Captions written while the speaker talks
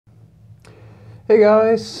Hey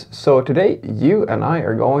guys, so today you and I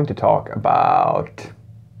are going to talk about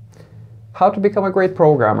how to become a great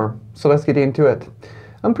programmer. So let's get into it.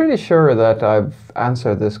 I'm pretty sure that I've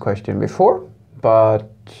answered this question before, but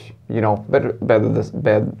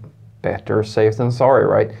better safe than sorry,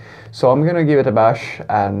 right? So I'm gonna give it a bash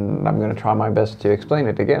and I'm gonna try my best to explain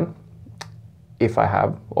it again, if I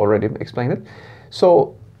have already explained it.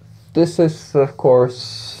 So this is, of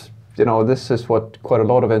course, this is what quite a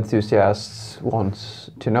lot of enthusiasts want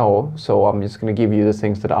to know. So I'm just going to give you the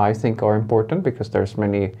things that I think are important, because there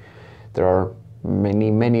are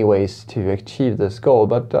many ways to achieve this goal.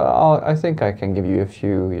 But I think I can give you a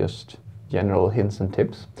few just general hints and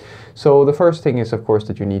tips. So the first thing is, of course,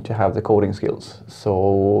 that you need to have the coding skills.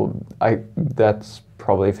 So that's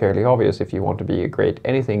probably fairly obvious. If you want to be a great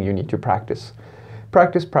anything, you need to practice.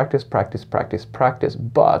 Practice. But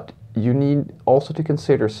you need also to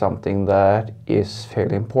consider something that is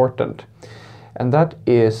fairly important. And that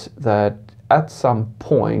is that at some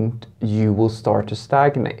point you will start to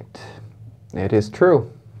stagnate. It is true.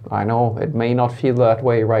 I know it may not feel that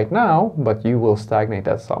way right now, but you will stagnate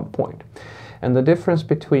at some point. And the difference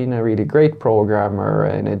between a really great programmer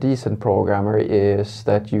and a decent programmer is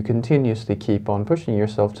that you continuously keep on pushing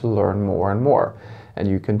yourself to learn more and more. And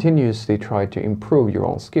you continuously try to improve your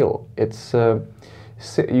own skill.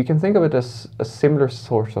 You can think of it as a similar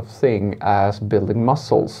sort of thing as building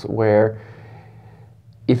muscles, where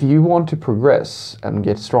if you want to progress and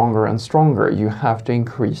get stronger and stronger, you have to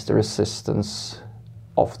increase the resistance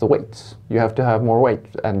of the weights. You have to have more weight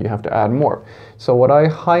and you have to add more. So what I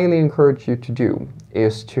highly encourage you to do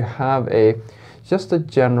is to have just a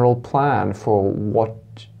general plan for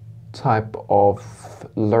what type of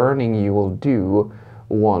learning you will do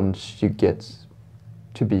once you get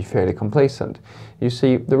to be fairly complacent. You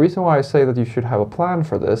see, the reason why I say that you should have a plan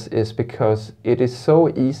for this is because it is so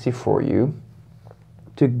easy for you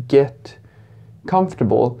to get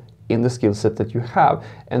comfortable in the skill set that you have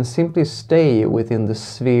and simply stay within the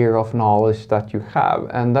sphere of knowledge that you have.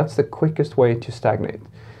 And that's the quickest way to stagnate.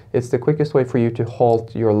 It's the quickest way for you to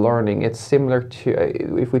halt your learning. It's similar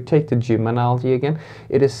to, if we take the gym analogy again,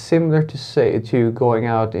 it is similar to going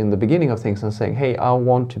out in the beginning of things and saying, hey, I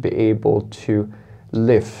want to be able to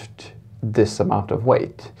lift this amount of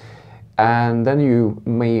weight. And then you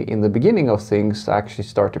may, in the beginning of things, actually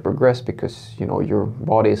start to progress because your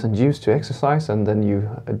body isn't used to exercise, and then you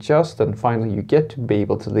adjust and finally you get to be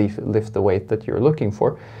able to lift the weight that you're looking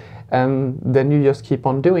for. And then you just keep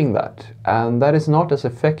on doing that. And that is not as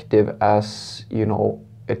effective as,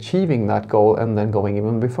 achieving that goal and then going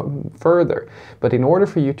even further. But in order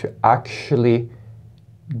for you to actually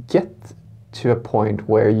get to a point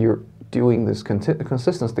where you're doing this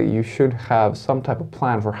consistently, you should have some type of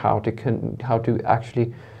plan for how to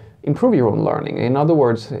actually improve your own learning. In other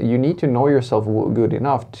words, you need to know yourself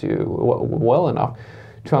well enough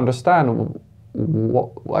to understand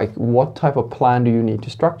what type of plan do you need to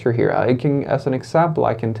structure here. As an example,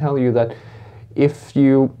 I can tell you that if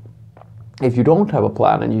you don't have a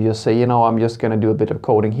plan and you just say, I'm just going to do a bit of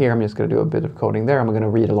coding here, I'm just going to do a bit of coding there, I'm going to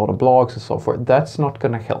read a lot of blogs and so forth, that's not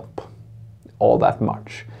going to help all that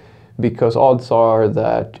much. Because odds are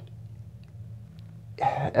that,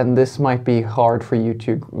 and this might be hard for you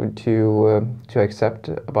to accept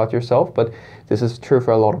about yourself, but this is true for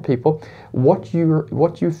a lot of people, what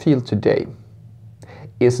you feel today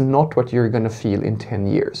is not what you're going to feel in 10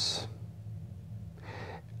 years.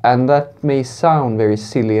 And that may sound very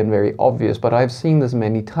silly and very obvious, but I've seen this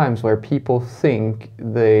many times where people think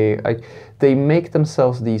they make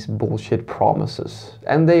themselves these bullshit promises.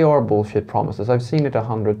 And they are bullshit promises. I've seen it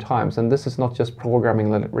 100 times. And this is not just programming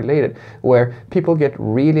related, where people get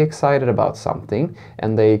really excited about something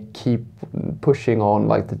and they keep pushing on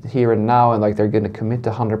like the here and now, and like they're going to commit to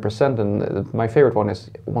 100%. And my favorite one is,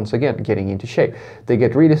 once again, getting into shape. They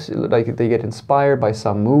get really, they get inspired by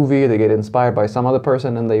some movie, they get inspired by some other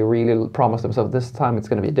person, and they really promise themselves, this time it's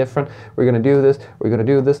going to be different, we're going to do this, we're going to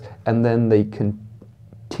do this, and then they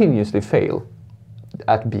continuously fail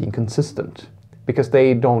at being consistent because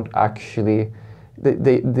they don't actually,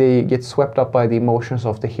 they get swept up by the emotions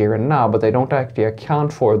of the here and now, but they don't actually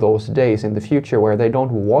account for those days in the future where they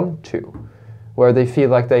don't want to, where they feel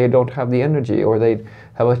like they don't have the energy or they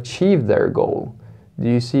have achieved their goal. Do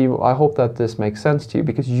you see? I hope that this makes sense to you,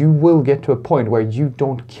 because you will get to a point where you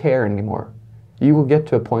don't care anymore. You will get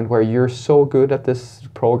to a point where you're so good at this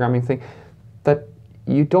programming thing that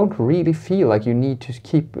you don't really feel like you need to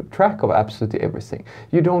keep track of absolutely everything.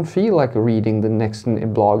 You don't feel like reading the next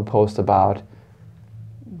blog post about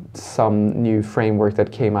some new framework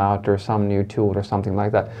that came out or some new tool or something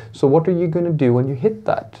like that. So what are you going to do when you hit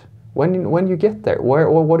that? When you get there,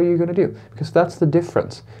 what are you going to do? Because that's the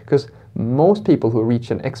difference. Because most people who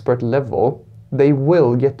reach an expert level, they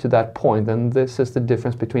will get to that point, and this is the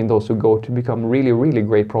difference between those who go to become really, really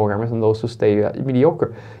great programmers and those who stay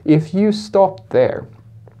mediocre. If you stop there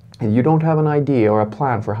and you don't have an idea or a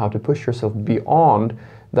plan for how to push yourself beyond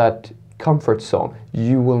that comfort zone,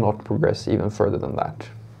 you will not progress even further than that.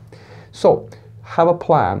 So have a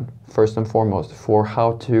plan, first and foremost, for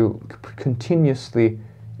how to continuously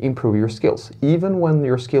improve your skills, even when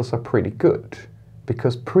your skills are pretty good,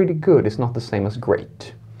 because pretty good is not the same as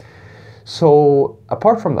great. So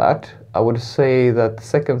apart from that, I would say that the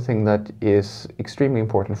second thing that is extremely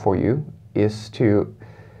important for you is to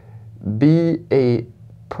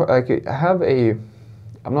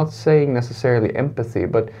I'm not saying necessarily empathy,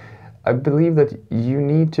 but I believe that you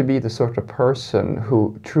need to be the sort of person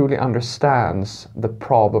who truly understands the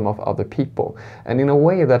problem of other people, and in a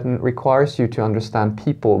way that requires you to understand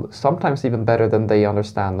people sometimes even better than they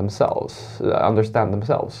understand themselves.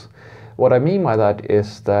 What I mean by that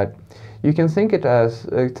is that you can think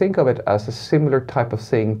of it as a similar type of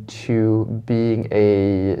thing to being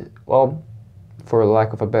a, well, for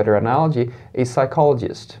lack of a better analogy, a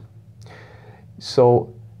psychologist.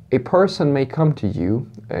 So a person may come to you,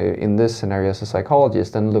 in this scenario as a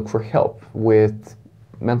psychologist, and look for help with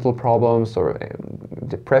mental problems or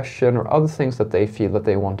depression or other things that they feel that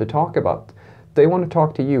they want to talk about. They want to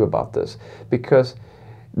talk to you about this because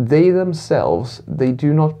they themselves, they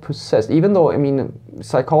do not possess, even though, I mean,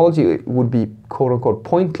 psychology would be quote-unquote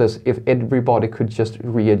pointless if everybody could just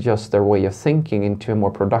readjust their way of thinking into a more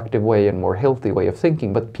productive way and more healthy way of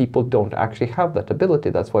thinking, but people don't actually have that ability.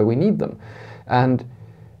 That's why we need them. And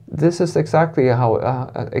this is exactly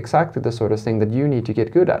exactly the sort of thing that you need to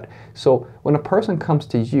get good at. So when a person comes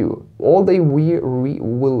to you, all they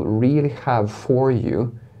will really have for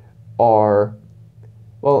you are,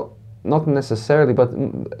 well, not necessarily, but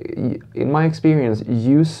in my experience,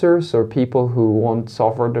 users or people who want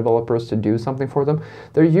software developers to do something for them,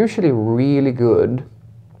 they're usually really good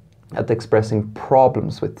at expressing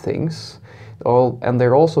problems with things. And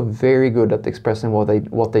they're also very good at expressing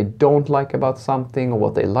what they don't like about something or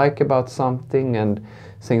what they like about something and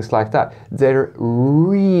things like that. They're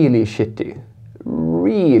really shitty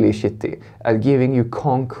at giving you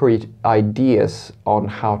concrete ideas on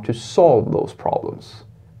how to solve those problems.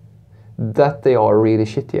 That they are really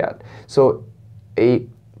shitty at. So a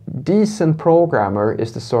decent programmer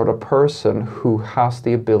is the sort of person who has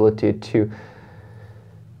the ability to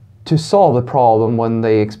solve the problem when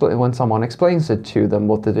someone explains it to them,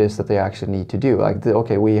 what it is that they actually need to do. Like,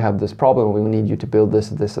 okay, we have this problem, we need you to build this,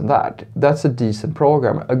 this and that. That's a decent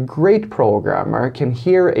programmer. A great programmer can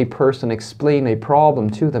hear a person explain a problem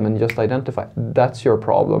to them and just identify, that's your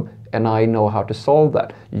problem, and I know how to solve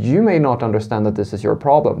that. You may not understand that this is your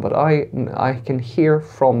problem, but I can hear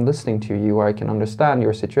from listening to you, or I can understand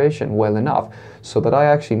your situation well enough so that I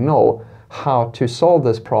actually know how to solve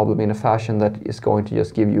this problem in a fashion that is going to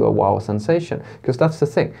just give you a wow sensation. Because that's the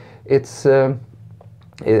thing. It's I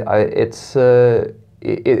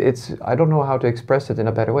don't know how to express it in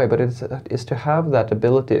a better way, but it's to have that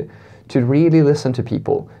ability to really listen to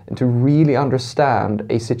people and to really understand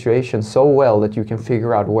a situation so well that you can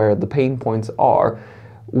figure out where the pain points are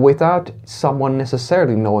without someone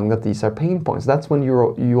necessarily knowing that these are pain points. That's when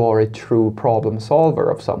you are a true problem solver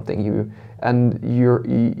of something. You're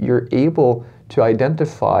able to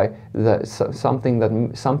identify that something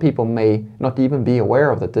that some people may not even be aware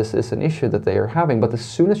of, that this is an issue that they are having. But as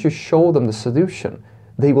soon as you show them the solution,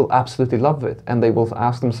 they will absolutely love it, and they will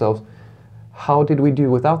ask themselves, how did we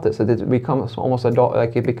do without this? It becomes almost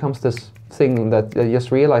it becomes this thing that they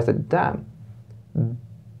just realize that, damn,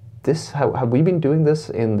 have we been doing this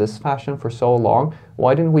in this fashion for so long?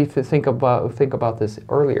 Why didn't we think about this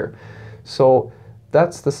earlier? So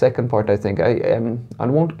that's the second part, I think. I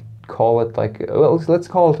won't call it like, well, let's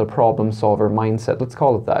call it a problem solver mindset. Let's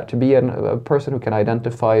call it that. To be a person who can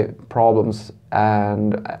identify problems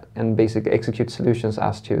and basically execute solutions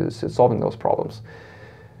as to solving those problems.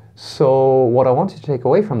 So what I want you to take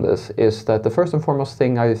away from this is that the first and foremost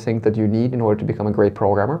thing I think that you need in order to become a great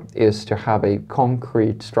programmer is to have a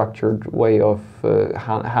concrete, structured way of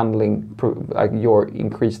handling your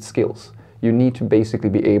increased skills. You need to basically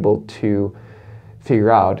be able to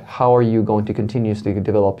figure out how are you going to continuously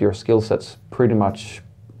develop your skill sets pretty much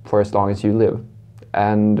for as long as you live,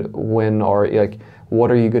 and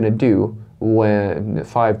what are you going to do when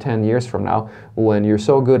 5-10 years from now, when you're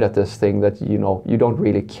so good at this thing that you don't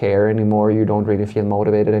really care anymore, you don't really feel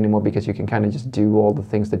motivated anymore because you can kind of just do all the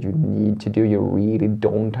things that you need to do. You really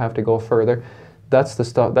don't have to go further. That's the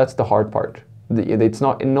stuff. That's the hard part. It's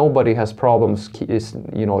not, nobody has problems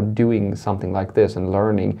doing something like this and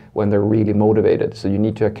learning when they're really motivated. So you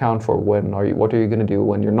need to account for what are you going to do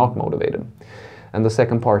when you're not motivated. And the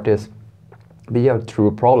second part is, be a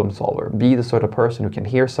true problem solver. Be the sort of person who can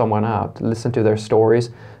hear someone out, listen to their stories,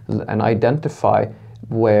 and identify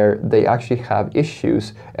where they actually have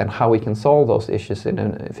issues and how we can solve those issues in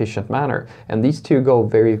an efficient manner. And these two go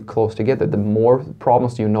very close together. The more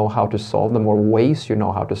problems you know how to solve, the more ways you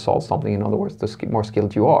know how to solve something, in other words, the more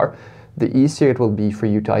skilled you are, the easier it will be for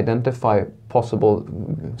you to identify possible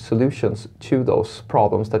solutions to those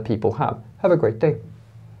problems that people have. Have a great day.